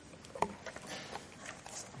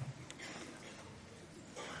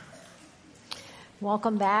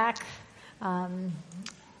Welcome back.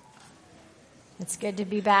 It's good to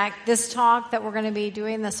be back. This talk that we're going to be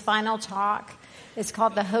doing, this final talk, is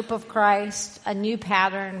called The Hope of Christ, a New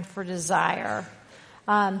Pattern for Desire.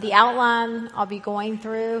 The outline I'll be going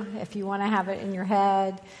through, if you want to have it in your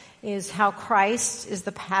head, is how Christ is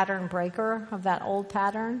the pattern breaker of that old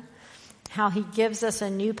pattern, how he gives us a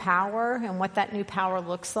new power and what that new power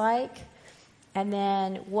looks like. And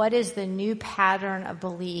then what is the new pattern of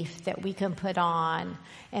belief that we can put on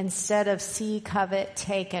instead of see, covet,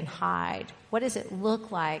 take, and hide? What does it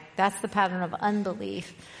look like? That's the pattern of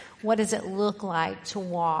unbelief. What does it look like to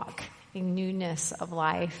walk in newness of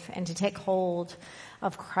life and to take hold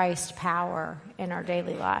of Christ's power in our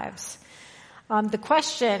daily lives? The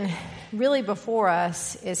question really before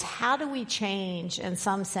us is, how do we change, in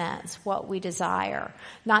some sense, what we desire?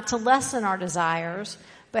 Not to lessen our desires,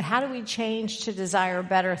 but how do we change to desire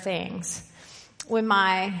better things? When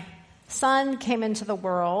my son came into the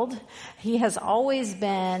world, he has always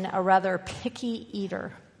been a rather picky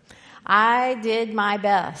eater. I did my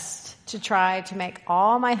best to try to make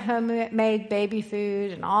all my homemade baby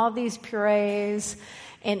food and all these purees.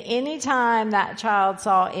 And any time that child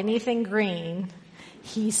saw anything green,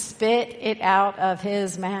 he spit it out of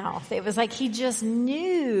his mouth. It was like he just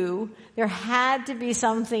knew there had to be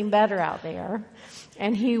something better out there,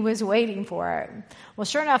 and he was waiting for it. Well,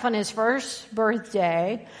 sure enough, on his first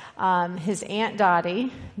birthday, his Aunt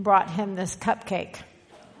Dottie brought him this cupcake.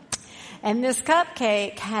 And this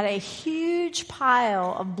cupcake had a huge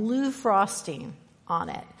pile of blue frosting on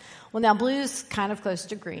it. Well, now blue's kind of close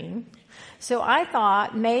to green. So I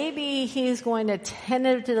thought maybe he's going to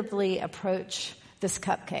tentatively approach this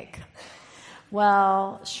cupcake.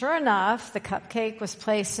 Well, sure enough, the cupcake was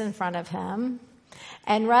placed in front of him.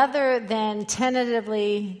 And rather than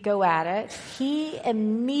tentatively go at it, he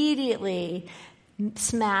immediately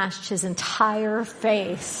smashed his entire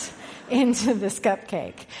face into this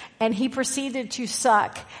cupcake. And he proceeded to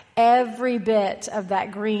suck every bit of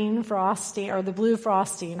that green frosting or the blue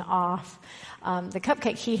frosting off the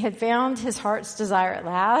cupcake. He had found his heart's desire at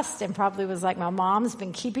last and probably was like, my mom's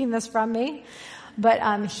been keeping this from me.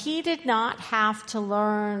 But he did not have to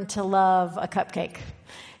learn to love a cupcake.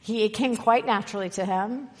 It came quite naturally to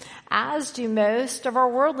him, as do most of our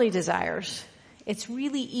worldly desires. It's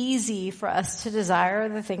really easy for us to desire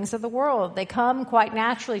the things of the world. They come quite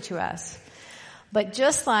naturally to us. But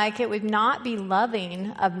just like it would not be loving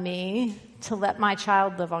of me to let my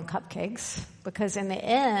child live on cupcakes, because in the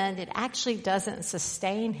end, it actually doesn't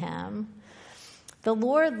sustain him, the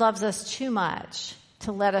Lord loves us too much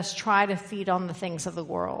to let us try to feed on the things of the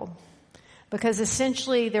world. Because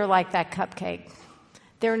essentially, they're like that cupcake.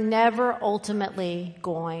 They're never ultimately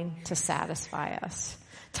going to satisfy us.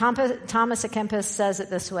 Thomas à Kempis says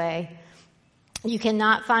it this way: you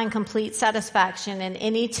cannot find complete satisfaction in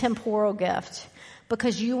any temporal gift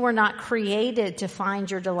because you were not created to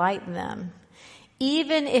find your delight in them.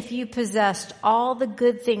 Even if you possessed all the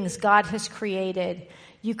good things God has created,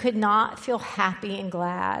 you could not feel happy and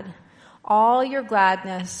glad. All your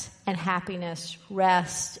gladness and happiness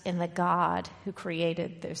rest in the God who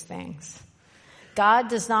created those things. God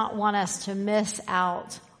does not want us to miss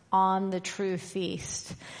out on the true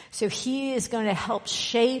feast. So he is going to help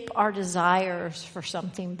shape our desires for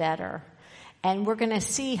something better. And we're going to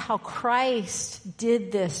see how Christ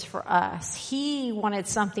did this for us. He wanted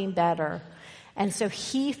something better. And so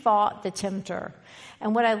he fought the tempter.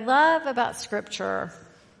 And what I love about Scripture,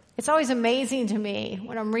 it's always amazing to me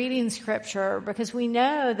when I'm reading Scripture, because we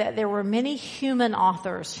know that there were many human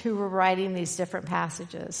authors who were writing these different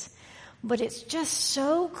passages. But it's just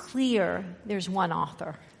so clear there's one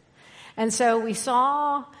author. And so we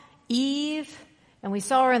saw Eve, and we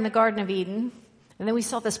saw her in the Garden of Eden, and then we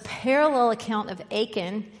saw this parallel account of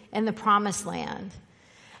Achan in the Promised Land.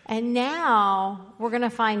 And now we're going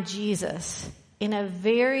to find Jesus in a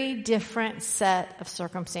very different set of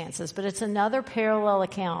circumstances, but it's another parallel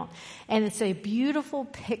account. And it's a beautiful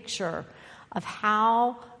picture of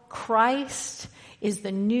how Christ is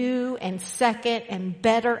the new and second and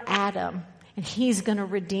better Adam, and he's going to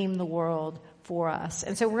redeem the world for us.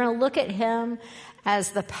 And so we're going to look at him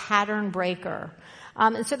as the pattern breaker.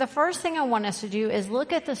 And so the first thing I want us to do is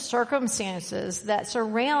look at the circumstances that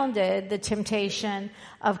surrounded the temptation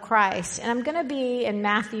of Christ. And I'm going to be in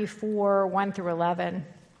Matthew 4, 1 through 11.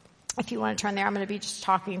 If you want to turn there, I'm going to be just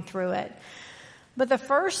talking through it. But the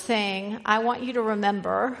first thing I want you to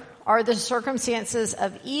remember are the circumstances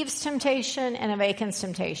of Eve's temptation and of Achan's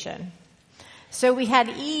temptation. So we had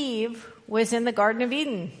Eve was in the Garden of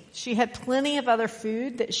Eden. She had plenty of other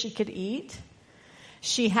food that she could eat.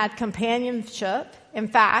 She had companionship. In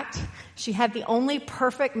fact, she had the only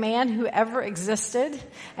perfect man who ever existed,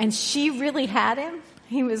 and she really had him.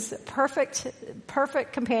 He was perfect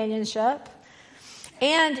companionship.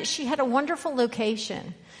 And she had a wonderful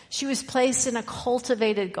location. She was placed in a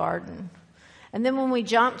cultivated garden. And then when we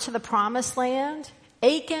jump to the promised land,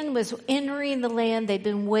 Achan was entering the land they'd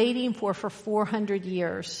been waiting for 400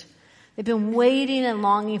 years. They've been waiting and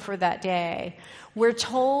longing for that day. We're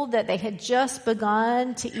told that they had just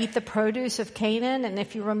begun to eat the produce of Canaan. And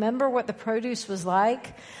if you remember what the produce was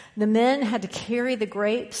like, the men had to carry the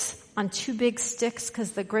grapes on 2 big sticks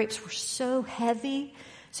because the grapes were so heavy.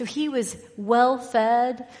 So he was well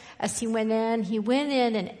fed as he went in. He went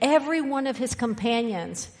in, and every one of his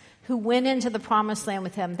companions who went into the promised land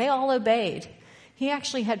with him, they all obeyed. He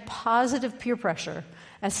actually had positive peer pressure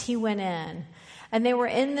as he went in. And they were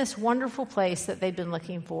in this wonderful place that they'd been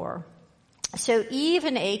looking for. So Eve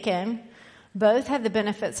and Achan both had the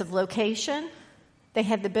benefits of location, they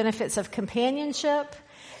had the benefits of companionship,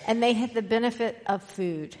 and they had the benefit of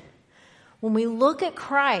food. When we look at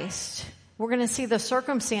Christ, we're going to see the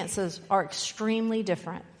circumstances are extremely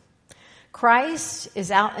different. Christ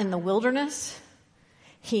is out in the wilderness.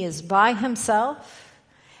 He is by himself,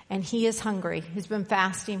 and he is hungry. He's been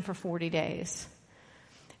fasting for 40 days.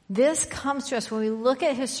 This comes to us when we look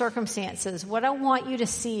at his circumstances. What I want you to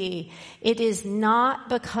see, it is not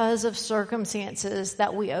because of circumstances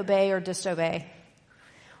that we obey or disobey.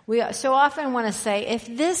 We so often want to say, if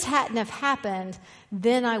this hadn't have happened,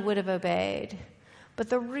 then I would have obeyed. But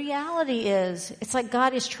the reality is, it's like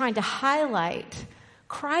God is trying to highlight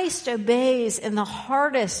Christ obeys in the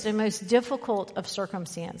hardest and most difficult of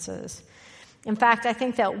circumstances. In fact, I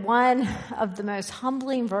think that one of the most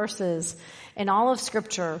humbling verses in all of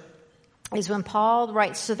Scripture is when Paul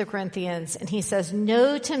writes to the Corinthians and he says,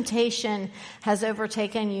 "No temptation has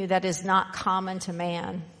overtaken you that is not common to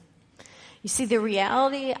man." You see, the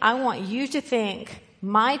reality, I want you to think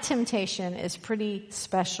my temptation is pretty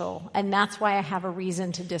special, and that's why I have a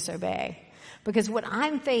reason to disobey. Because what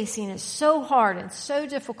I'm facing is so hard and so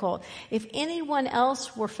difficult. If anyone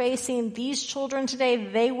else were facing these children today,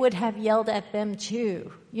 they would have yelled at them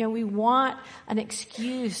too. You know, we want an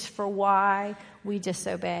excuse for why we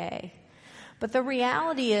disobey. But the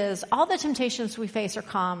reality is, all the temptations we face are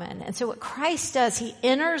common. And so what Christ does, he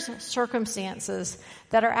enters circumstances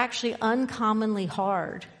that are actually uncommonly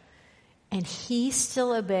hard. And he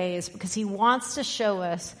still obeys because he wants to show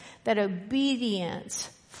us that obedience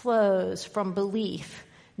flows from belief,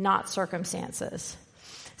 not circumstances.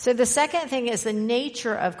 So the second thing is the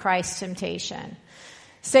nature of Christ's temptation.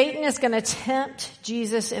 Satan is going to tempt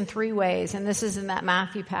Jesus in 3 ways, and this is in that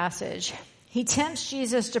Matthew passage. He tempts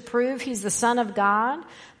Jesus to prove he's the Son of God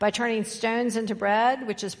by turning stones into bread,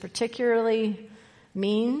 which is particularly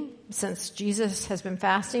mean since Jesus has been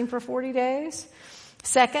fasting for 40 days.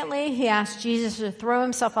 Secondly, he asks Jesus to throw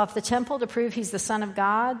himself off the temple to prove he's the Son of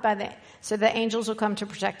God so the angels will come to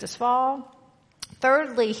protect his fall.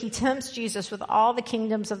 Thirdly, he tempts Jesus with all the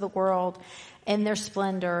kingdoms of the world in their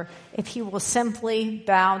splendor if he will simply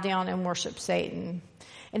bow down and worship Satan.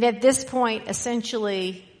 And at this point,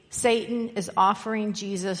 essentially, Satan is offering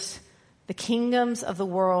Jesus the kingdoms of the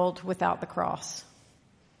world without the cross.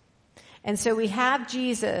 And so we have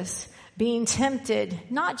Jesus being tempted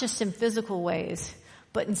not just in physical ways,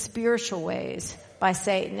 but in spiritual ways by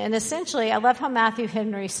Satan. And essentially, I love how Matthew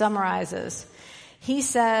Henry summarizes. He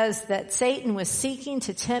says that Satan was seeking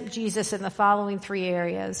to tempt Jesus in the following 3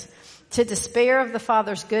 areas: to despair of the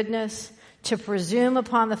Father's goodness, to presume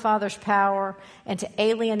upon the Father's power, and to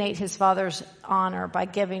alienate his Father's honor by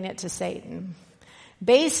giving it to Satan.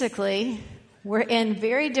 Basically, we're in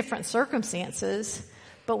very different circumstances,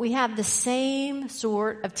 but we have the same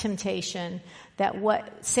sort of temptation that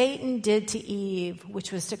what Satan did to Eve,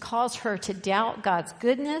 which was to cause her to doubt God's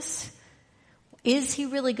goodness. Is he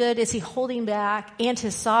really good? Is he holding back? And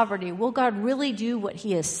his sovereignty. Will God really do what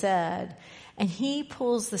he has said? And he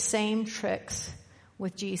pulls the same tricks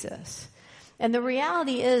with Jesus. And the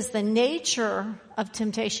reality is the nature of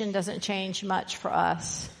temptation doesn't change much for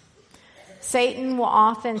us. Satan will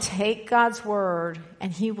often take God's word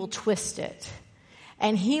and he will twist it.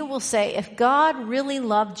 And he will say, if God really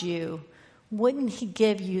loved you, wouldn't he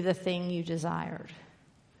give you the thing you desired?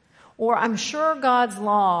 Or I'm sure God's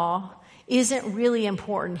law isn't really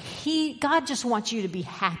important. God just wants you to be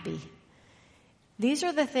happy. These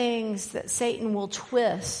are the things that Satan will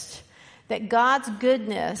twist, that God's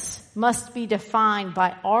goodness must be defined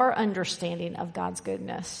by our understanding of God's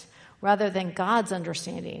goodness rather than God's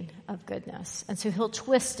understanding of goodness. And so he'll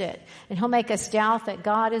twist it, and he'll make us doubt that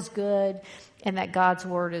God is good and that God's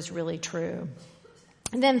word is really true.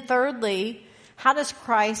 And then thirdly, How does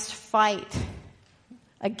Christ fight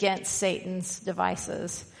against Satan's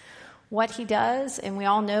devices? What he does, and we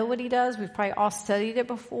all know what he does, we've probably all studied it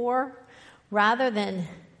before, rather than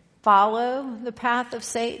follow the path of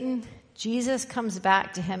Satan, Jesus comes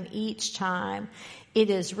back to him each time. It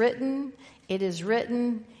is written, it is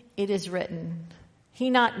written, it is written. He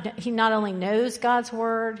not only knows God's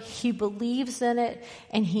word, he believes in it,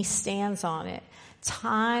 and he stands on it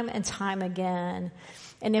time and time again.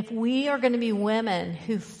 And if we are going to be women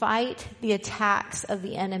who fight the attacks of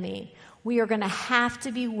the enemy, we are going to have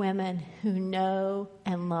to be women who know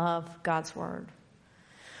and love God's word.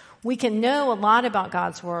 We can know a lot about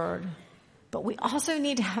God's word, but we also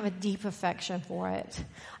need to have a deep affection for it.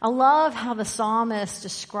 I love how the psalmists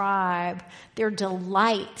describe their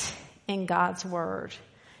delight in God's word.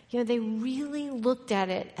 You know, they really looked at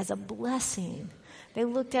it as a blessing. They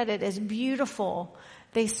looked at it as beautiful.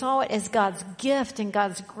 They saw it as God's gift and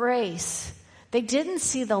God's grace. They didn't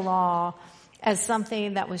see the law as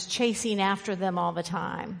something that was chasing after them all the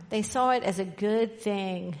time. They saw it as a good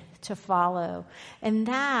thing to follow. And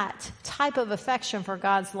that type of affection for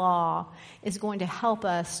God's law is going to help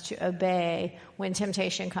us to obey when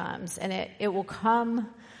temptation comes. And it will come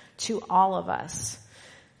to all of us.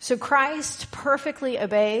 So Christ perfectly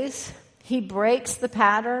obeys. He breaks the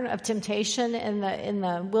pattern of temptation in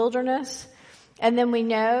the wilderness. And then we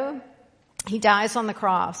know he dies on the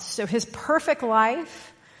cross. So his perfect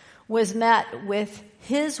life was met with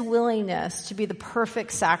his willingness to be the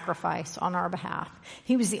perfect sacrifice on our behalf.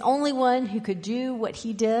 He was the only one who could do what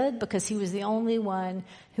he did because he was the only one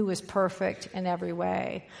who was perfect in every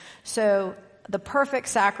way. So the perfect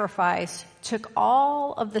sacrifice took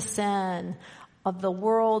all of the sin of the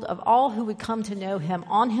world, of all who would come to know him,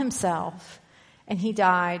 on himself, and he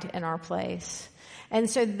died in our place. And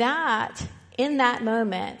so that, in that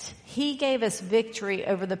moment, he gave us victory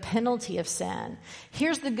over the penalty of sin.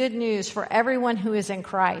 Here's the good news for everyone who is in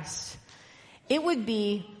Christ. It would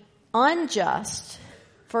be unjust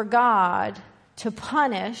for God to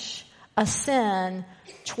punish a sin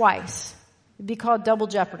twice. It'd be called double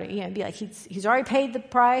jeopardy. You know, it'd be like he's already paid the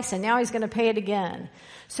price and now he's going to pay it again.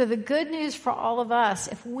 So the good news for all of us,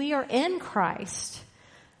 if we are in Christ,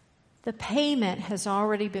 the payment has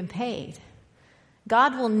already been paid.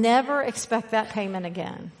 God will never expect that payment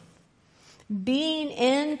again. Being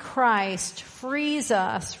in Christ frees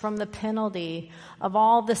us from the penalty of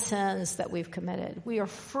all the sins that we've committed. We are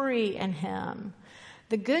free in him.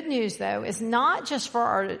 The good news, though, is not just for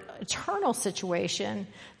our eternal situation.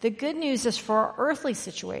 The good news is for our earthly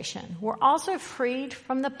situation. We're also freed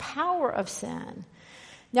from the power of sin.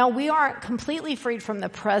 Now, we aren't completely freed from the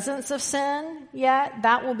presence of sin yet.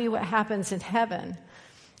 That will be what happens in heaven.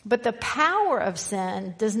 But the power of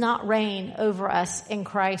sin does not reign over us in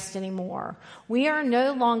Christ anymore. We are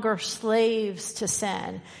no longer slaves to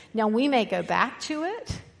sin. Now, we may go back to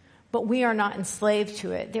it, but we are not enslaved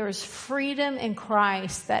to it. There is freedom in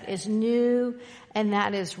Christ that is new and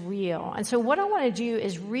that is real. And so what I want to do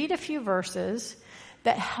is read a few verses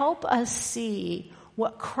that help us see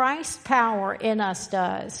what Christ's power in us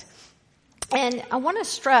does. And I want to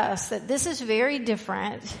stress that this is very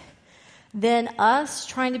different than us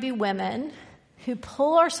trying to be women who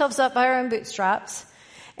pull ourselves up by our own bootstraps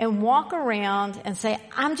and walk around and say,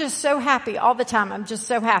 I'm just so happy all the time. I'm just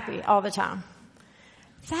so happy all the time.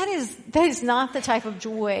 That is not the type of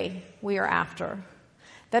joy we are after.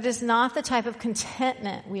 That is not the type of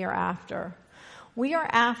contentment we are after. We are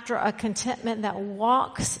after a contentment that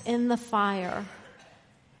walks in the fire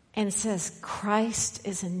and says, Christ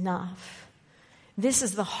is enough. This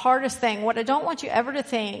is the hardest thing. What I don't want you ever to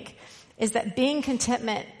think is that being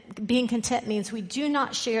content means we do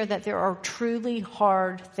not share that there are truly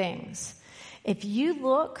hard things. If you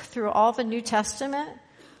look through all the New Testament,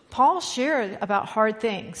 Paul shared about hard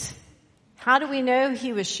things. How do we know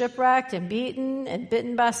he was shipwrecked and beaten and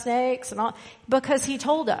bitten by snakes and all? Because he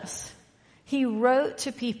told us. He wrote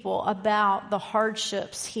to people about the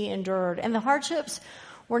hardships he endured. And the hardships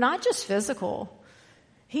were not just physical.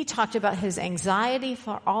 He talked about his anxiety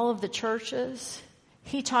for all of the churches.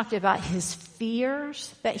 He talked about his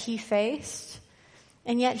fears that he faced.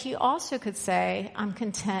 And yet he also could say, I'm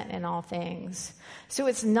content in all things. So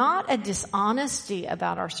it's not a dishonesty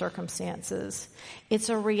about our circumstances. It's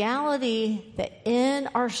a reality that in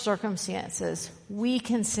our circumstances, we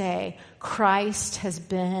can say, Christ has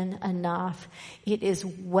been enough. It is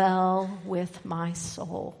well with my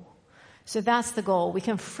soul. So that's the goal. We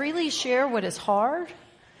can freely share what is hard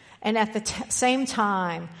and at the same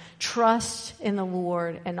time, trust in the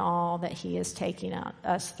Lord and all that he is taking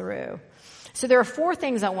us through. So there are 4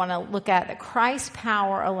 things I want to look at that Christ's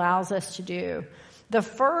power allows us to do. The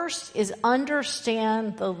first is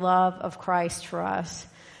understand the love of Christ for us.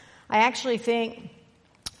 I actually think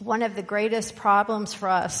one of the greatest problems for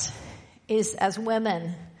us is, as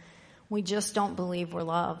women, we just don't believe we're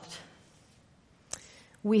loved.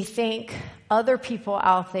 We think other people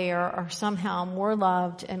out there are somehow more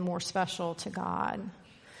loved and more special to God.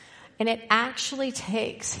 And it actually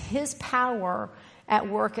takes His power at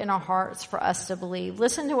work in our hearts for us to believe.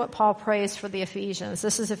 Listen to what Paul prays for the Ephesians.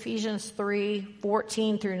 This is Ephesians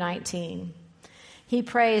 3:14 through 19. He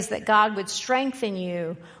prays that God would strengthen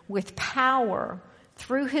you with power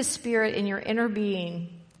through His Spirit in your inner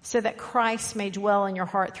being, so that Christ may dwell in your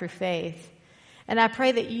heart through faith. And I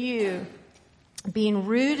pray that you, being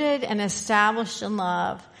rooted and established in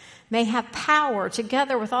love, may have power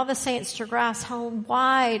together with all the saints to grasp how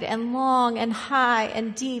wide and long and high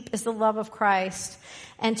and deep is the love of Christ,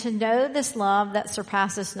 and to know this love that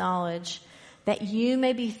surpasses knowledge, that you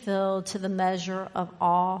may be filled to the measure of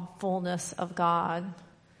all fullness of God.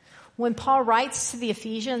 When Paul writes to the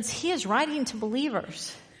Ephesians, he is writing to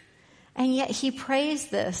believers. And yet he prays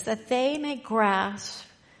this, that they may grasp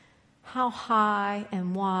how high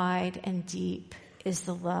and wide and deep is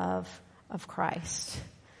the love of Christ.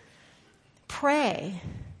 Pray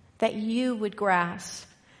that you would grasp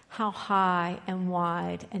how high and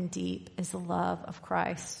wide and deep is the love of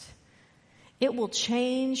Christ. It will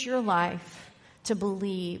change your life to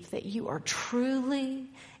believe that you are truly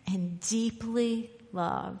and deeply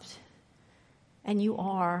loved. And you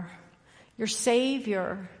are. Your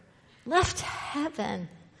Savior left heaven.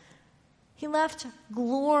 He left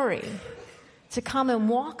glory to come and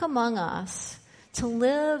walk among us, to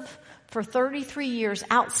live for 33 years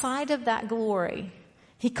outside of that glory.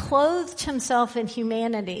 He clothed Himself in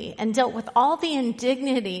humanity and dealt with all the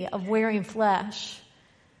indignity of wearing flesh,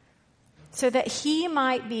 so that He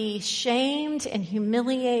might be shamed and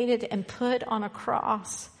humiliated and put on a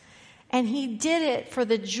cross. And He did it for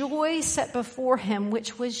the joy set before Him,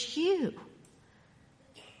 which was you.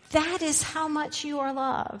 That is how much you are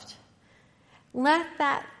loved. Let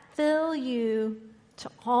that fill you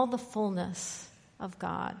to all the fullness of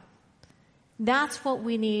God. That's what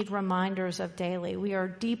we need reminders of daily. We are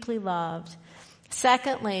deeply loved.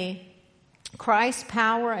 Secondly, Christ's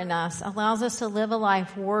power in us allows us to live a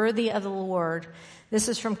life worthy of the Lord. This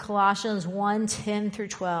is from Colossians 1:10 through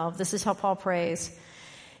 12. This is how Paul prays.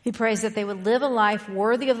 He prays that they would live a life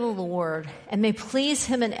worthy of the Lord and may please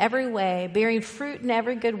Him in every way, bearing fruit in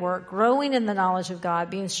every good work, growing in the knowledge of God,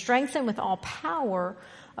 being strengthened with all power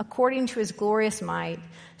according to His glorious might,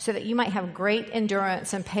 so that you might have great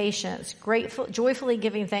endurance and patience, joyfully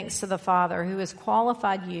giving thanks to the Father who has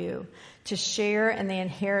qualified you to share in the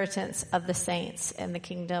inheritance of the saints in the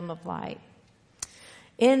kingdom of light.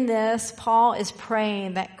 In this, Paul is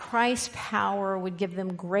praying that Christ's power would give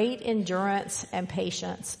them great endurance and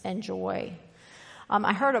patience and joy.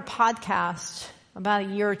 I heard a podcast about a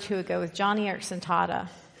year or two ago with Johnny Erickson Tata.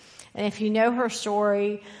 And if you know her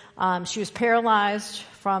story, she was paralyzed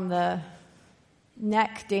from the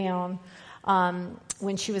neck down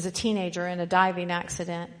when she was a teenager in a diving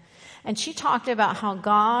accident. And she talked about how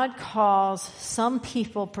God calls some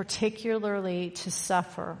people particularly to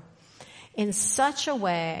suffer in such a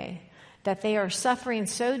way that they are suffering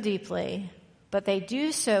so deeply, but they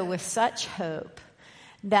do so with such hope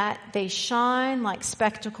that they shine like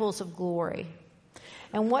spectacles of glory.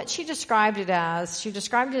 And what she described it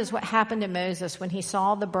as what happened to Moses when he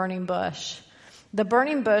saw the burning bush. The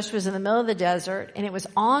burning bush was in the middle of the desert, and it was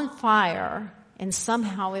on fire, and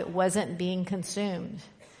somehow it wasn't being consumed.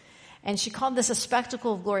 And she called this a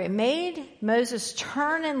spectacle of glory. It made Moses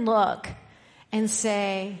turn and look and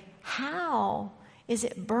say, how is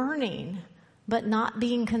it burning but not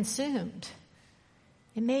being consumed?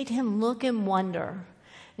 It made him look and wonder.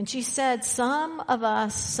 And she said, some of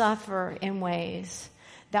us suffer in ways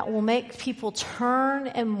that will make people turn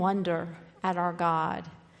and wonder at our God.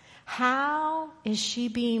 How is she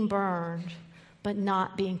being burned but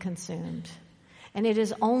not being consumed? And it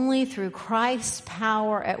is only through Christ's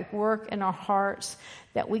power at work in our hearts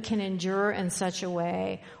that we can endure in such a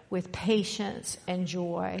way with patience and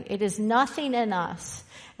joy. It is nothing in us,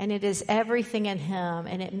 and it is everything in Him,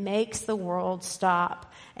 and it makes the world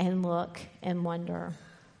stop and look and wonder.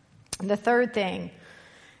 And the third thing,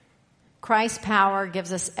 Christ's power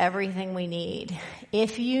gives us everything we need.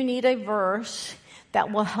 If you need a verse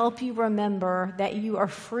that will help you remember that you are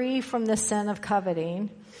free from the sin of coveting,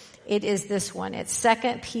 it is this one. It's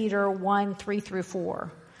 2 Peter 1:3 through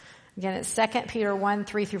 4. Again, it's 2 Peter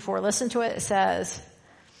 1:3 through 4. Listen to it. It says,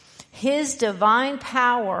 His divine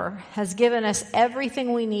power has given us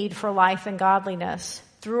everything we need for life and godliness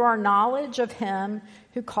through our knowledge of him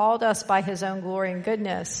who called us by his own glory and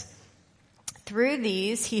goodness. Through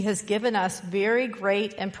these, he has given us very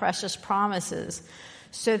great and precious promises,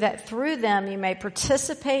 so that through them you may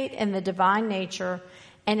participate in the divine nature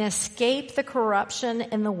and escape the corruption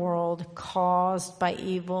in the world caused by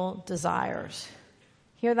evil desires.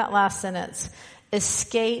 Hear that last sentence.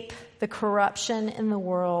 Escape the corruption in the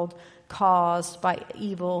world caused by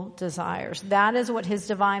evil desires. That is what his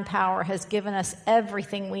divine power has given us,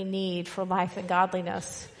 everything we need for life and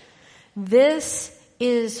godliness. This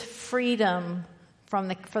is freedom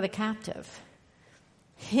for the captive.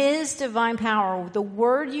 His divine power, the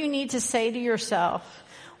word you need to say to yourself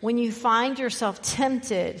when you find yourself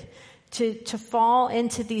tempted to fall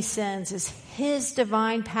into these sins is, his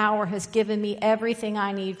divine power has given me everything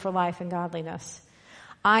I need for life and godliness.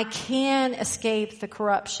 I can escape the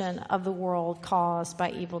corruption of the world caused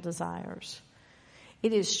by evil desires.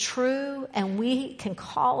 It is true, and we can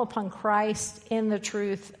call upon Christ in the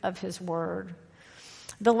truth of his word.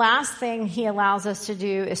 The last thing he allows us to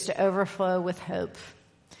do is to overflow with hope.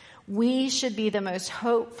 We should be the most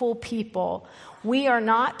hopeful people. We are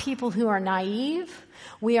not people who are naive.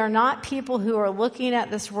 We are not people who are looking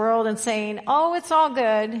at this world and saying, oh, it's all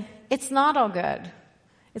good. It's not all good.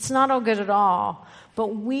 It's not all good at all.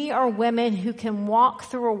 But we are women who can walk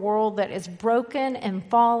through a world that is broken and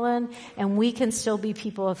fallen, and we can still be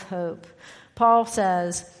people of hope. Paul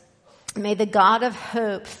says, may the God of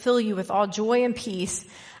hope fill you with all joy and peace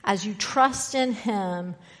as you trust in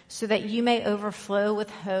him, so that you may overflow with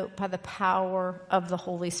hope by the power of the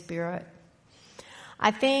Holy Spirit.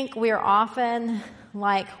 I think we are often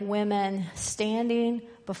like women standing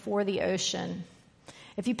before the ocean.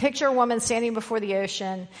 If you picture a woman standing before the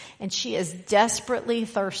ocean and she is desperately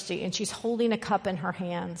thirsty and she's holding a cup in her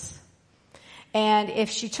hands. And if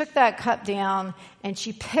she took that cup down and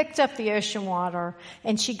she picked up the ocean water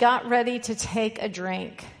and she got ready to take a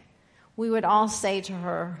drink, we would all say to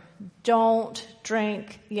her, don't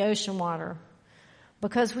drink the ocean water.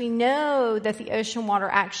 Because we know that the ocean water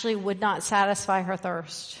actually would not satisfy her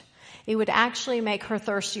thirst. It would actually make her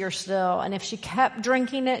thirstier still. And if she kept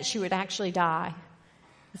drinking it, she would actually die.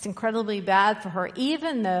 It's incredibly bad for her,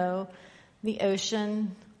 even though the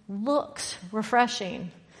ocean looks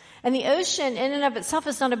refreshing. And the ocean in and of itself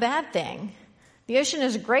is not a bad thing. The ocean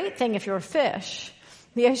is a great thing if you're a fish.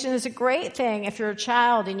 The ocean is a great thing if you're a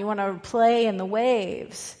child and you want to play in the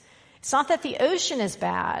waves. It's not that the ocean is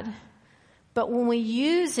bad, but when we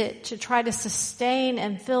use it to try to sustain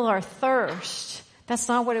and fill our thirst, that's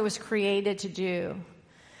not what it was created to do.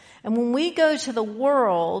 And when we go to the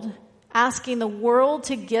world, asking the world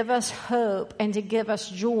to give us hope and to give us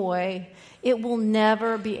joy, it will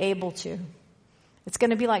never be able to. It's going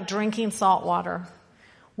to be like drinking salt water.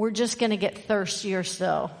 We're just going to get thirstier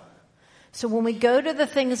still. So when we go to the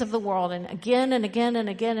things of the world, and again and again and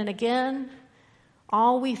again and again,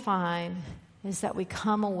 all we find is that we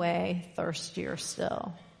come away thirstier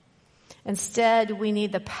still. Instead, we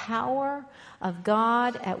need the power of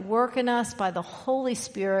God at work in us by the Holy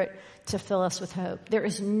Spirit to fill us with hope. There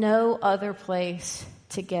is no other place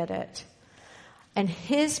to get it. And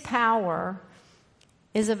his power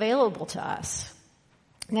is available to us.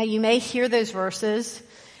 Now, you may hear those verses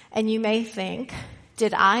and you may think,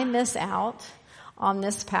 did I miss out on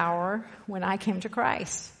this power when I came to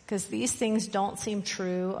Christ? Because these things don't seem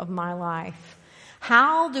true of my life.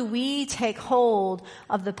 How do we take hold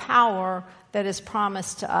of the power that is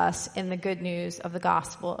promised to us in the good news of the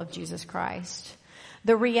gospel of Jesus Christ?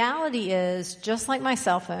 The reality is, just like my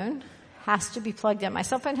cell phone has to be plugged in. My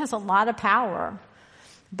cell phone has a lot of power.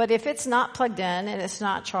 But if it's not plugged in and it's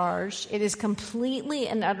not charged, it is completely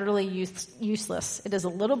and utterly useless. It is a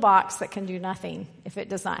little box that can do nothing if it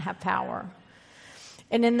does not have power.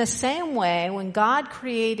 And in the same way, when God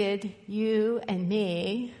created you and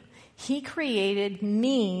me, he created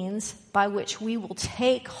means by which we will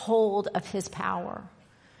take hold of his power.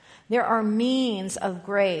 There are means of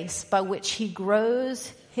grace by which he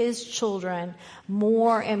grows his children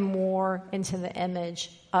more and more into the image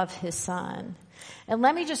of his son. And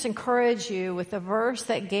let me just encourage you with the verse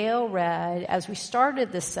that Gail read as we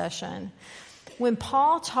started this session. When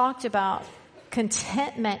Paul talked about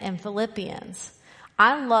contentment in Philippians,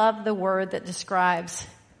 I love the word that describes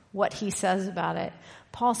what he says about it.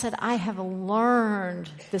 Paul said, I have learned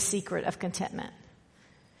the secret of contentment.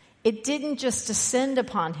 It didn't just descend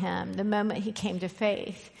upon him the moment he came to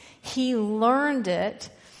faith. He learned it,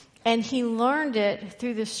 and he learned it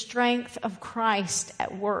through the strength of Christ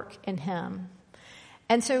at work in him.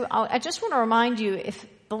 And so I just want to remind you, if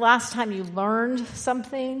the last time you learned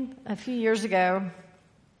something a few years ago,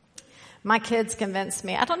 My kids convinced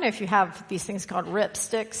me. I don't know if you have these things called rip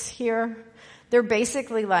sticks here. They're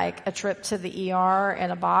basically like a trip to the ER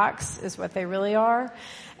in a box is what they really are.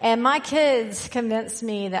 And my kids convinced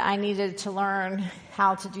me that I needed to learn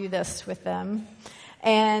how to do this with them.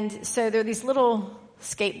 And so they're these little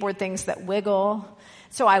skateboard things that wiggle.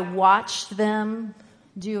 So I watched them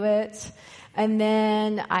do it. And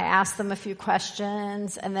then I asked them a few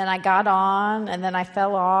questions, and then I got on, and then I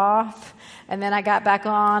fell off, and then I got back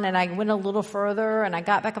on, and I went a little further, and I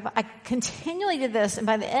got back up. I continually did this, and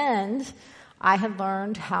by the end, I had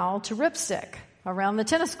learned how to ripstick around the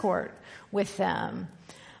tennis court with them.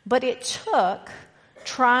 But it took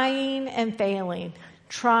trying and failing,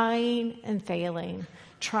 trying and failing,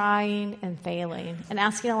 trying and failing, and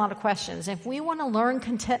asking a lot of questions. If we want to learn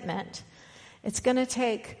contentment, it's going to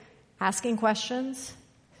take asking questions.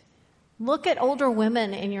 Look at older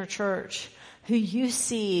women in your church who you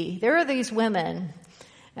see. There are these women,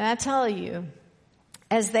 and I tell you,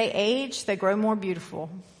 as they age, they grow more beautiful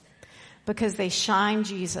because they shine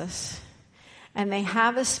Jesus. And they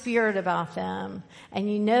have a spirit about them. And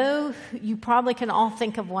you probably can all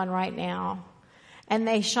think of one right now. And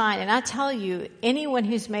they shine. And I tell you, anyone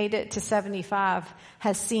who's made it to 75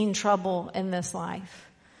 has seen trouble in this life.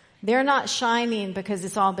 They're not shining because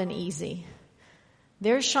it's all been easy.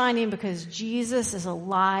 They're shining because Jesus is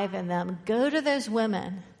alive in them. Go to those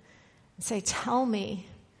women and say, tell me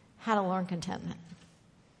how to learn contentment.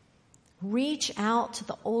 Reach out to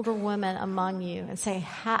the older women among you and say,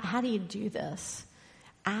 how do you do this?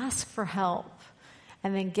 Ask for help.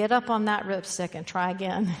 And then get up on that ripstick and try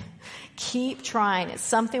again. Keep trying. It's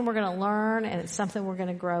something we're going to learn, and it's something we're going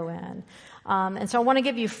to grow in. And so I want to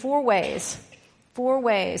give you 4 ways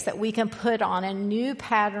that we can put on a new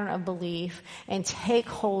pattern of belief and take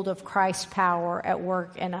hold of Christ's power at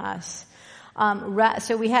work in us.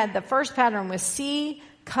 So we had the first pattern was see,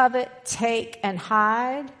 covet, take, and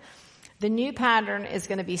hide. The new pattern is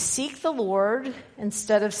going to be seek the Lord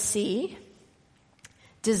instead of see,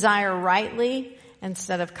 desire rightly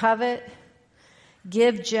instead of covet,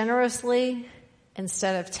 give generously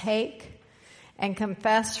instead of take, and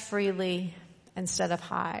confess freely instead of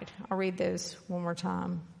hide. I'll read those one more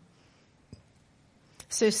time.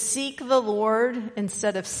 So seek the Lord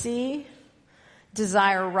instead of see,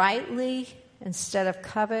 desire rightly instead of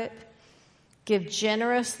covet, give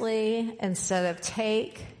generously instead of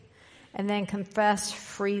take, and then confess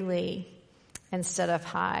freely instead of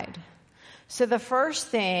hide. So the first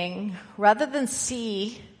thing, rather than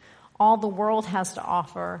see all the world has to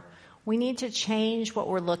offer, we need to change what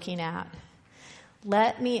we're looking at.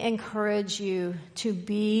 Let me encourage you to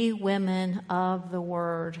be women of the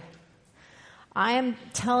Word. I am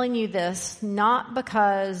telling you this not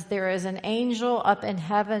because there is an angel up in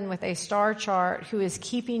heaven with a star chart who is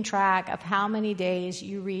keeping track of how many days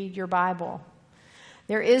you read your Bible.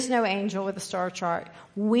 There is no angel with a star chart.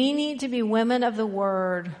 We need to be women of the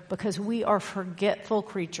Word because we are forgetful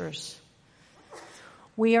creatures.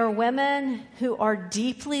 We are women who are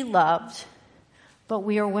deeply loved, but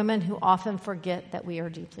we are women who often forget that we are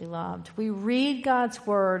deeply loved. We read God's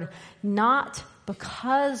Word not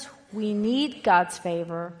because we need God's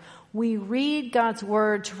favor. We read God's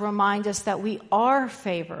Word to remind us that we are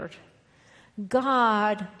favored.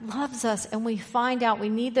 God loves us, and we find out we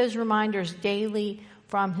need those reminders daily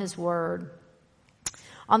from His Word.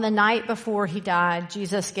 On the night before He died,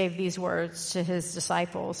 Jesus gave these words to His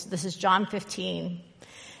disciples. This is John 15.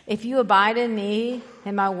 If you abide in me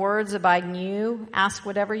and my words abide in you, ask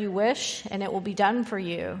whatever you wish and it will be done for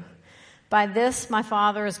you. By this my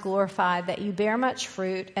Father is glorified, that you bear much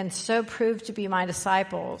fruit and so prove to be my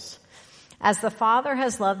disciples. As the Father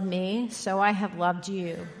has loved me, so I have loved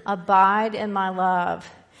you. Abide in my love.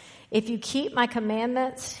 If you keep my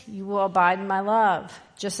commandments, you will abide in my love,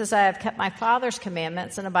 just as I have kept my Father's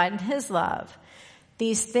commandments and abide in His love.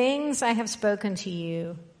 These things I have spoken to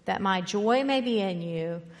you, that my joy may be in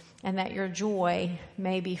you, and that your joy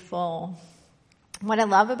may be full. What I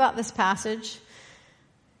love about this passage,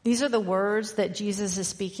 these are the words that Jesus is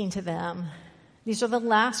speaking to them. These are the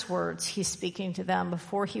last words He's speaking to them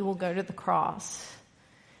before He will go to the cross.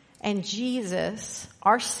 And Jesus,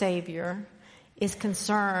 our Savior, is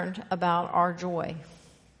concerned about our joy.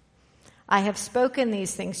 I have spoken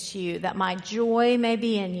these things to you, that my joy may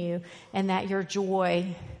be in you, and that your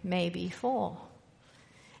joy may be full.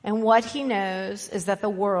 And what He knows is that the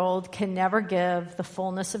world can never give the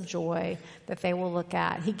fullness of joy that they will look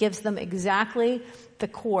at. He gives them exactly the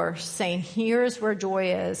course, saying, here's where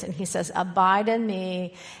joy is. And He says, abide in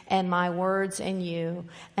me and my words in you,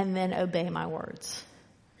 and then obey my words.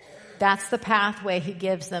 That's the pathway He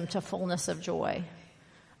gives them to fullness of joy.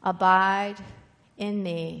 Abide in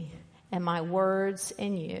me and my words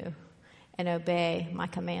in you, and obey my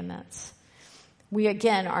commandments. We,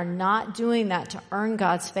 again, are not doing that to earn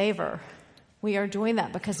God's favor. We are doing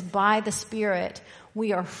that because by the Spirit,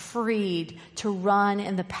 we are freed to run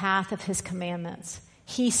in the path of his commandments.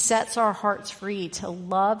 He sets our hearts free to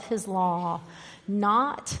love his law,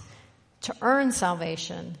 not to earn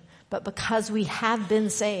salvation, but because we have been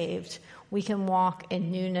saved, we can walk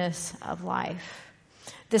in newness of life.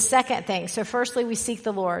 The second thing, so firstly, we seek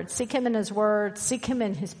the Lord. Seek him in his word. Seek him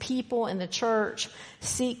in his people, in the church.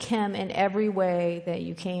 Seek him in every way that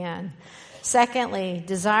you can. Secondly,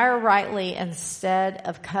 desire rightly instead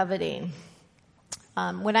of coveting.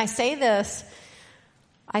 When I say this,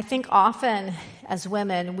 I think often as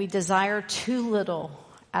women, we desire too little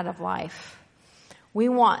out of life. We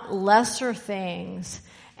want lesser things,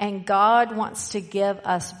 and God wants to give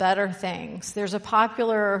us better things. There's a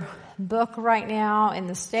popular book right now in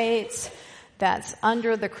the States that's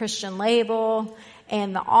under the Christian label,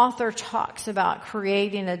 and the author talks about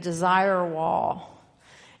creating a desire wall.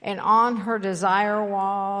 And on her desire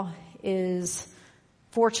wall is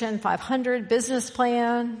Fortune 500 business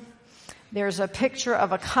plan. There's a picture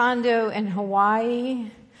of a condo in Hawaii,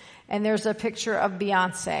 and there's a picture of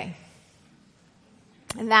Beyonce.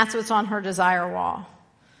 And that's what's on her desire wall.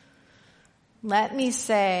 Let me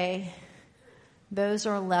say, those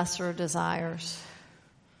are lesser desires.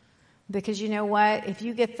 Because you know what? If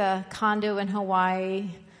you get the condo in Hawaii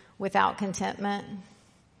without contentment,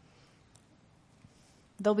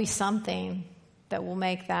 there'll be something that will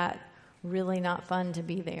make that really not fun to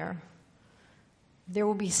be there. There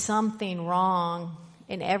will be something wrong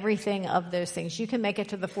in everything of those things. You can make it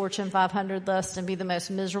to the Fortune 500 list and be the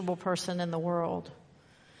most miserable person in the world.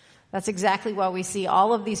 That's exactly why we see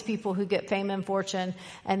all of these people who get fame and fortune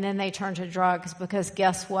and then they turn to drugs, because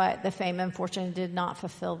guess what? The fame and fortune did not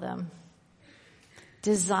fulfill them.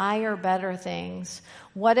 Desire better things.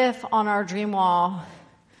 What if on our dream wall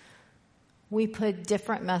we put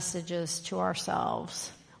different messages to ourselves?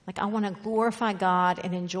 Like, I want to glorify God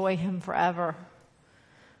and enjoy him forever.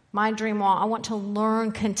 My dream wall, I want to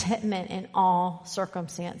learn contentment in all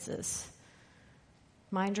circumstances.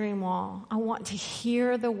 My dream wall, I want to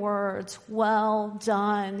hear the words, well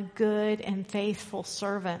done, good and faithful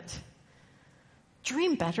servant.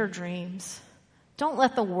 Dream better dreams. Don't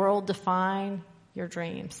let the world define your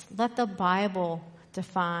dreams. Let the Bible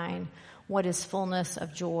define what is fullness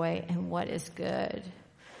of joy and what is good.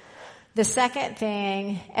 The second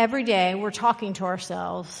thing, every day we're talking to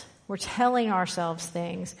ourselves. We're telling ourselves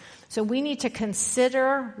things. So we need to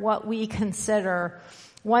consider what we consider.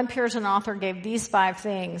 One Puritan author gave these 5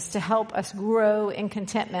 things to help us grow in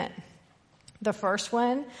contentment. The first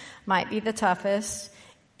one might be the toughest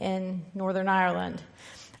in Northern Ireland.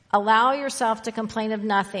 Allow yourself to complain of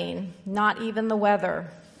nothing, not even the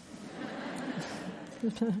weather.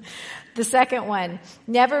 The second one,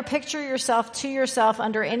 never picture yourself to yourself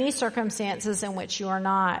under any circumstances in which you are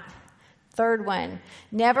not. Third one,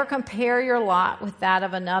 never compare your lot with that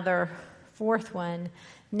of another. Fourth one,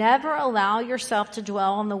 never allow yourself to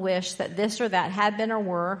dwell on the wish that this or that had been or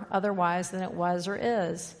were otherwise than it was or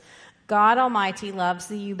is. God Almighty loves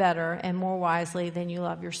you better and more wisely than you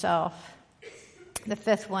love yourself. The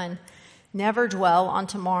fifth one, never dwell on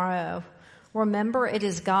tomorrow. Remember, it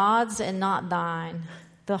is God's and not thine.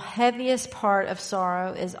 The heaviest part of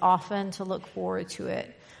sorrow is often to look forward to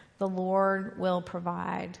it. The Lord will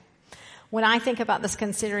provide. When I think about this,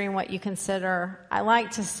 considering what you consider, I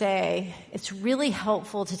like to say it's really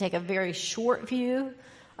helpful to take a very short view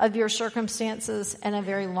of your circumstances and a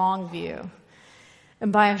very long view.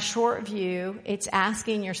 And by a short view, it's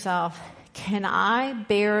asking yourself, can I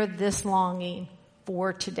bear this longing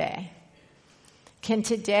for today? Can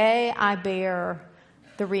today I bear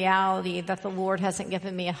the reality that the Lord hasn't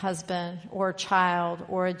given me a husband or a child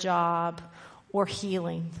or a job or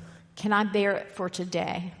healing? Can I bear it for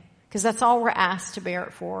today? Because that's all we're asked to bear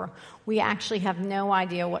it for. We actually have no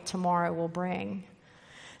idea what tomorrow will bring.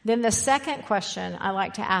 Then the second question I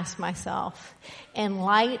like to ask myself, in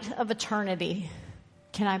light of eternity,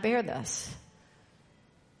 can I bear this?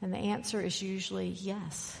 And the answer is usually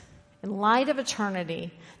yes. In light of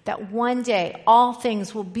eternity, that one day all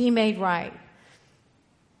things will be made right,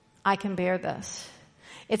 I can bear this.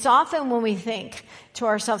 It's often when we think to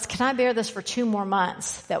ourselves, can I bear this for 2 more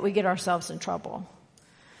months, that we get ourselves in trouble.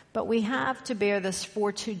 But we have to bear this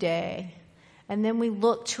for today. And then we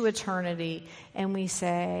look to eternity and we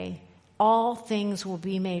say, all things will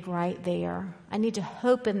be made right there. I need to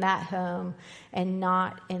hope in that home and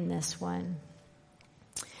not in this one.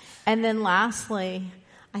 And then lastly,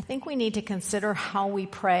 I think we need to consider how we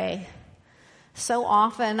pray. So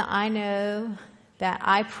often I know that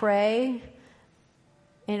I pray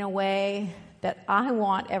in a way that I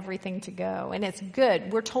want everything to go. And it's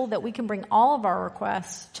good. We're told that we can bring all of our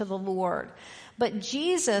requests to the Lord. But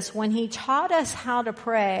Jesus, when he taught us how to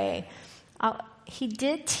pray, he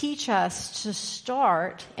did teach us to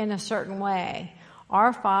start in a certain way.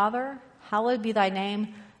 Our Father, hallowed be thy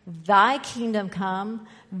name, thy kingdom come,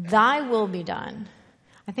 thy will be done.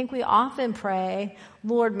 I think we often pray,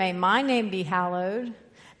 Lord, may my name be hallowed,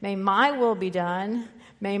 may my will be done,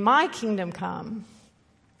 may my kingdom come.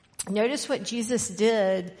 Notice what Jesus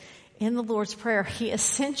did in the Lord's Prayer. He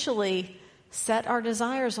essentially set our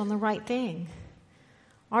desires on the right thing.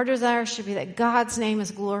 Our desire should be that God's name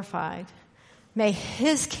is glorified. May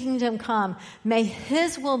his kingdom come. May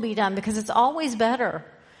his will be done, because it's always better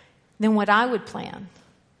than what I would plan.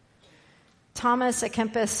 Thomas à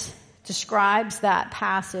Kempis describes that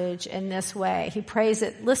passage in this way. He prays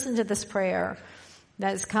it. Listen to this prayer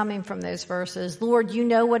that is coming from those verses. Lord, you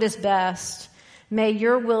know what is best. May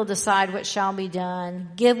your will decide what shall be done.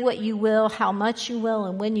 Give what you will, how much you will,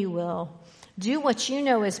 and when you will. Do what you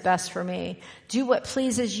know is best for me. Do what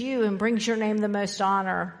pleases you and brings your name the most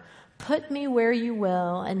honor. Put me where you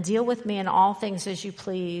will and deal with me in all things as you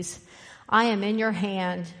please. I am in your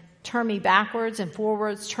hand. Turn me backwards and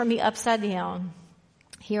forwards. Turn me upside down.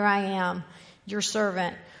 Here I am, your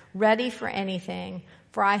servant, ready for anything.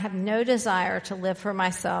 For I have no desire to live for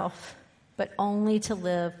myself, but only to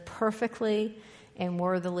live perfectly and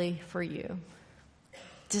worthily for you.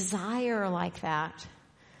 Desire like that.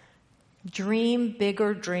 Dream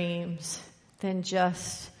bigger dreams than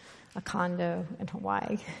just a condo in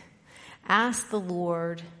Hawaii. Ask the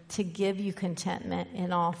Lord to give you contentment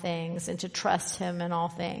in all things and to trust him in all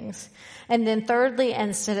things. And then thirdly,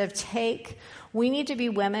 instead of take, we need to be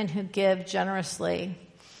women who give generously.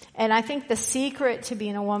 And I think the secret to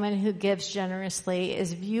being a woman who gives generously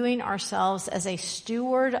is viewing ourselves as a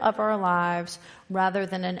steward of our lives rather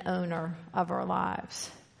than an owner of our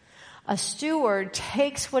lives. A steward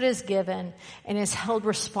takes what is given and is held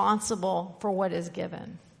responsible for what is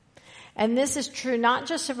given. And this is true not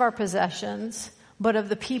just of our possessions, but of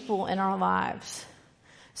the people in our lives.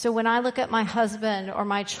 So when I look at my husband or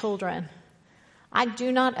my children, I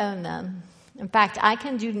do not own them. In fact, I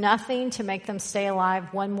can do nothing to make them stay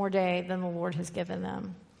alive one more day than the Lord has given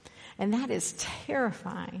them. And that is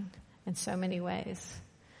terrifying in so many ways.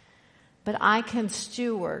 But I can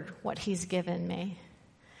steward what he's given me.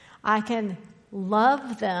 I can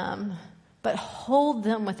love them, but hold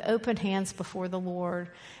them with open hands before the Lord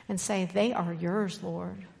and say, they are yours,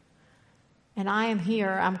 Lord. And I am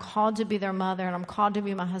here. I'm called to be their mother, and I'm called to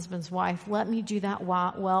be my husband's wife. Let me do that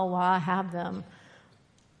well while I have them.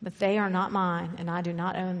 But they are not mine, and I do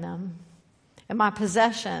not own them. And my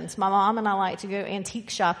possessions, my mom and I like to go antique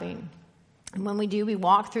shopping. And when we do, we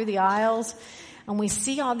walk through the aisles, and we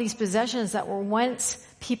see all these possessions that were once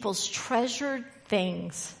people's treasured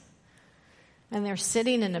things. And they're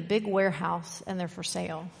sitting in a big warehouse, and they're for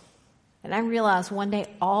sale. And I realize one day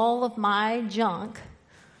all of my junk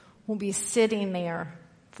will be sitting there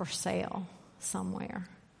for sale somewhere.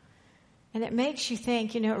 And it makes you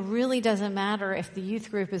think, it really doesn't matter if the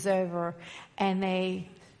youth group is over and they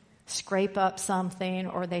scrape up something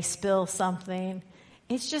or they spill something.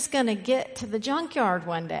 It's just going to get to the junkyard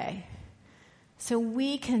one day. So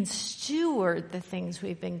we can steward the things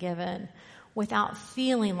we've been given without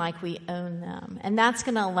feeling like we own them. And that's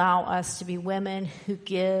going to allow us to be women who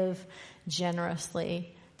give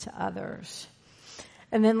generously to others.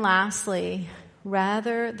 And then lastly,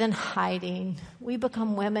 rather than hiding, we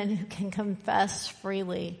become women who can confess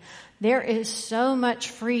freely. There is so much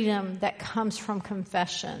freedom that comes from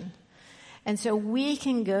confession. And so we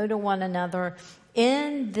can go to one another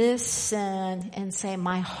in this sin and say,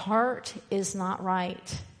 my heart is not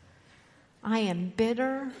right. I am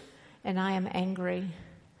bitter and I am angry.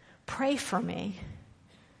 Pray for me.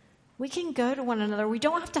 We can go to one another. We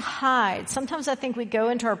don't have to hide. Sometimes I think we go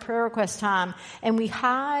into our prayer request time and we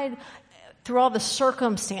hide through all the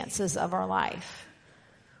circumstances of our life.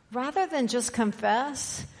 Rather than just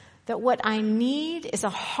confess that what I need is a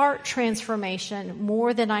heart transformation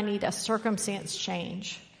more than I need a circumstance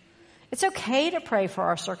change. It's okay to pray for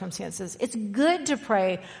our circumstances. It's good to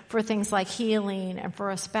pray for things like healing and for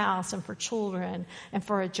a spouse and for children and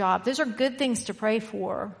for a job. Those are good things to pray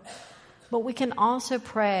for. But we can also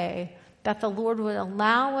pray that the Lord would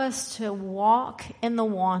allow us to walk in the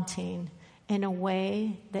wanting in a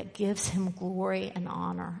way that gives him glory and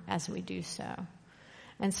honor as we do so.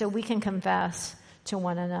 And so we can confess to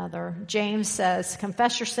one another. James says,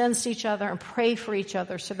 confess your sins to each other and pray for each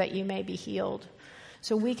other so that you may be healed.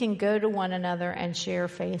 So we can go to one another and share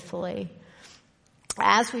faithfully.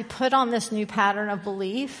 as we put on this new pattern of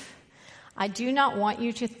belief, I do not want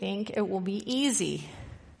you to think it will be easy.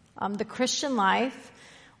 The Christian life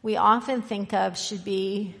we often think of should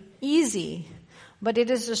be easy, but it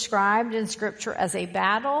is described in Scripture as a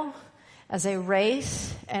battle, as a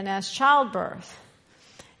race, and as childbirth.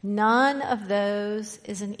 None of those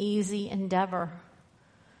is an easy endeavor.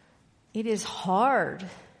 It is hard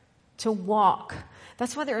to walk.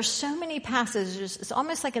 That's why there are so many passages. It's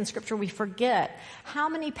almost like in Scripture we forget how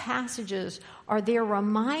many passages are there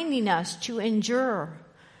reminding us to endure,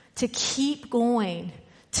 to keep going,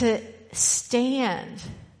 to stand.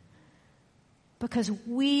 Because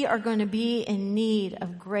we are going to be in need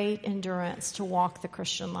of great endurance to walk the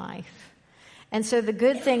Christian life. And so the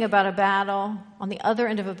good thing about a battle, on the other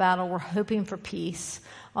end of a battle, we're hoping for peace.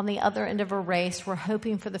 On the other end of a race, we're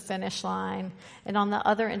hoping for the finish line. And on the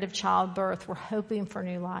other end of childbirth, we're hoping for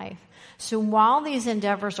new life. So while these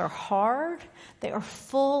endeavors are hard, they are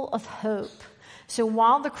full of hope. So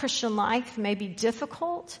while the Christian life may be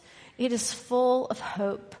difficult, it is full of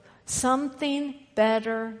hope. Something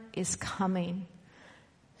better is coming.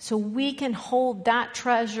 So we can hold that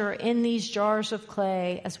treasure in these jars of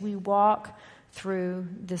clay as we walk through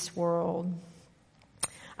this world.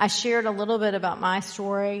 I shared a little bit about my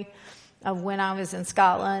story of when I was in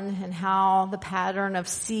Scotland and how the pattern of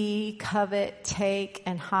see, covet, take,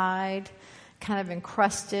 and hide kind of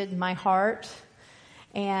encrusted my heart.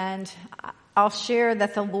 And I'll share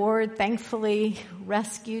that the Lord thankfully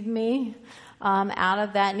rescued me out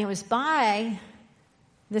of that. And it was by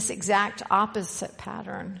this exact opposite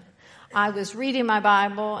pattern. I was reading my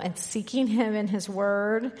Bible and seeking Him in His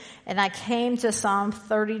Word, and I came to Psalm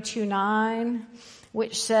 32:9,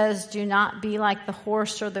 which says, "Do not be like the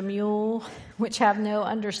horse or the mule, which have no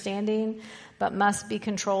understanding, but must be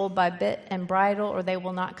controlled by bit and bridle, or they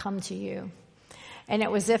will not come to you." And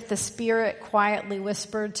it was as if the Spirit quietly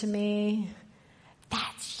whispered to me,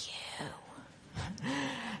 "That's you."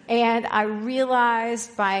 And I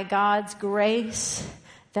realized by God's grace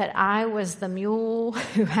that I was the mule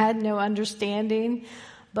who had no understanding,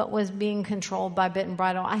 but was being controlled by bit and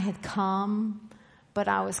bridle. I had come, but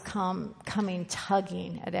I was coming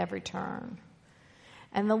tugging at every turn.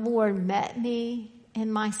 And the Lord met me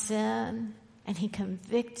in my sin, and He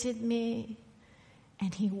convicted me,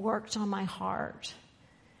 and He worked on my heart.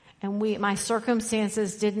 And my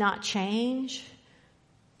circumstances did not change,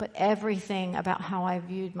 but everything about how I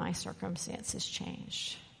viewed my circumstances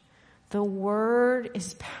changed. The Word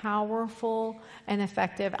is powerful and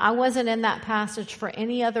effective. I wasn't in that passage for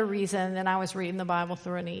any other reason than I was reading the Bible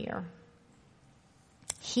through in a year.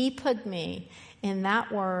 He put me in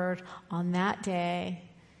that Word on that day,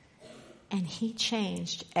 and He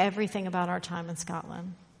changed everything about our time in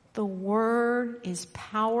Scotland. The Word is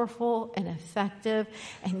powerful and effective,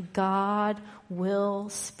 and God will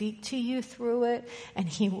speak to you through it, and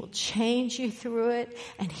He will change you through it,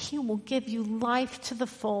 and He will give you life to the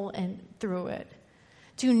full and through it.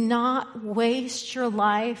 Do not waste your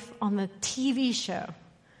life on the TV show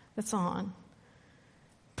that's on.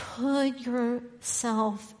 Put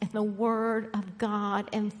yourself in the Word of God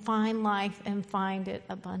and find life and find it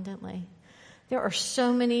abundantly. There are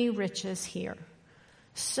so many riches here.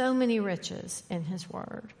 So many riches in His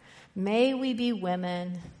Word. May we be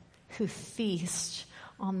women who feast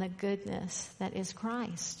on the goodness that is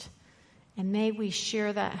Christ. And may we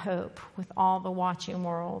share that hope with all the watching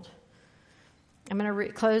world. I'm going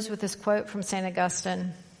to close with this quote from St.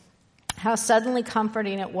 Augustine. How suddenly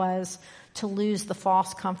comforting it was to lose the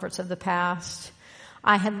false comforts of the past.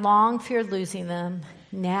 I had long feared losing them.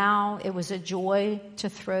 Now it was a joy to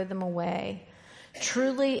throw them away.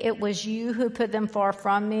 Truly, it was you who put them far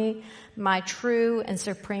from me, my true and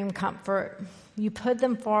supreme comfort. You put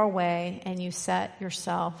them far away, and you set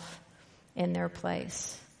yourself in their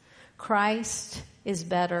place. Christ is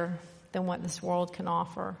better than what this world can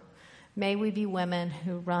offer. May we be women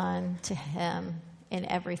who run to Him in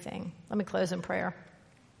everything. Let me close in prayer.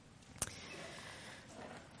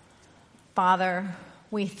 Father,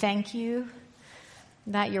 we thank you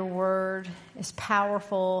that your word is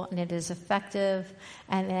powerful and it is effective,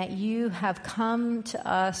 and that you have come to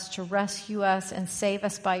us to rescue us and save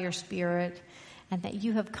us by your Spirit, and that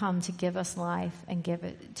you have come to give us life and give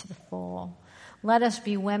it to the full. Let us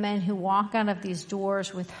be women who walk out of these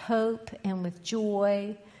doors with hope and with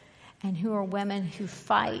joy, and who are women who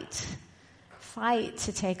fight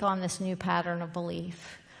to take on this new pattern of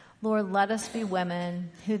belief. Lord, let us be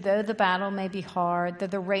women who, though the battle may be hard, though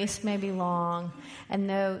the race may be long, and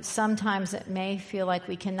though sometimes it may feel like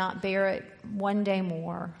we cannot bear it one day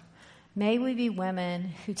more, may we be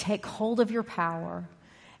women who take hold of your power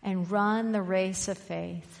and run the race of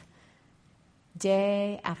faith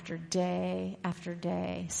day after day after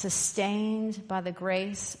day, sustained by the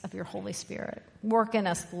grace of your Holy Spirit. Work in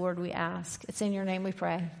us, Lord, we ask. It's in your name we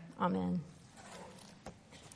pray. Amen.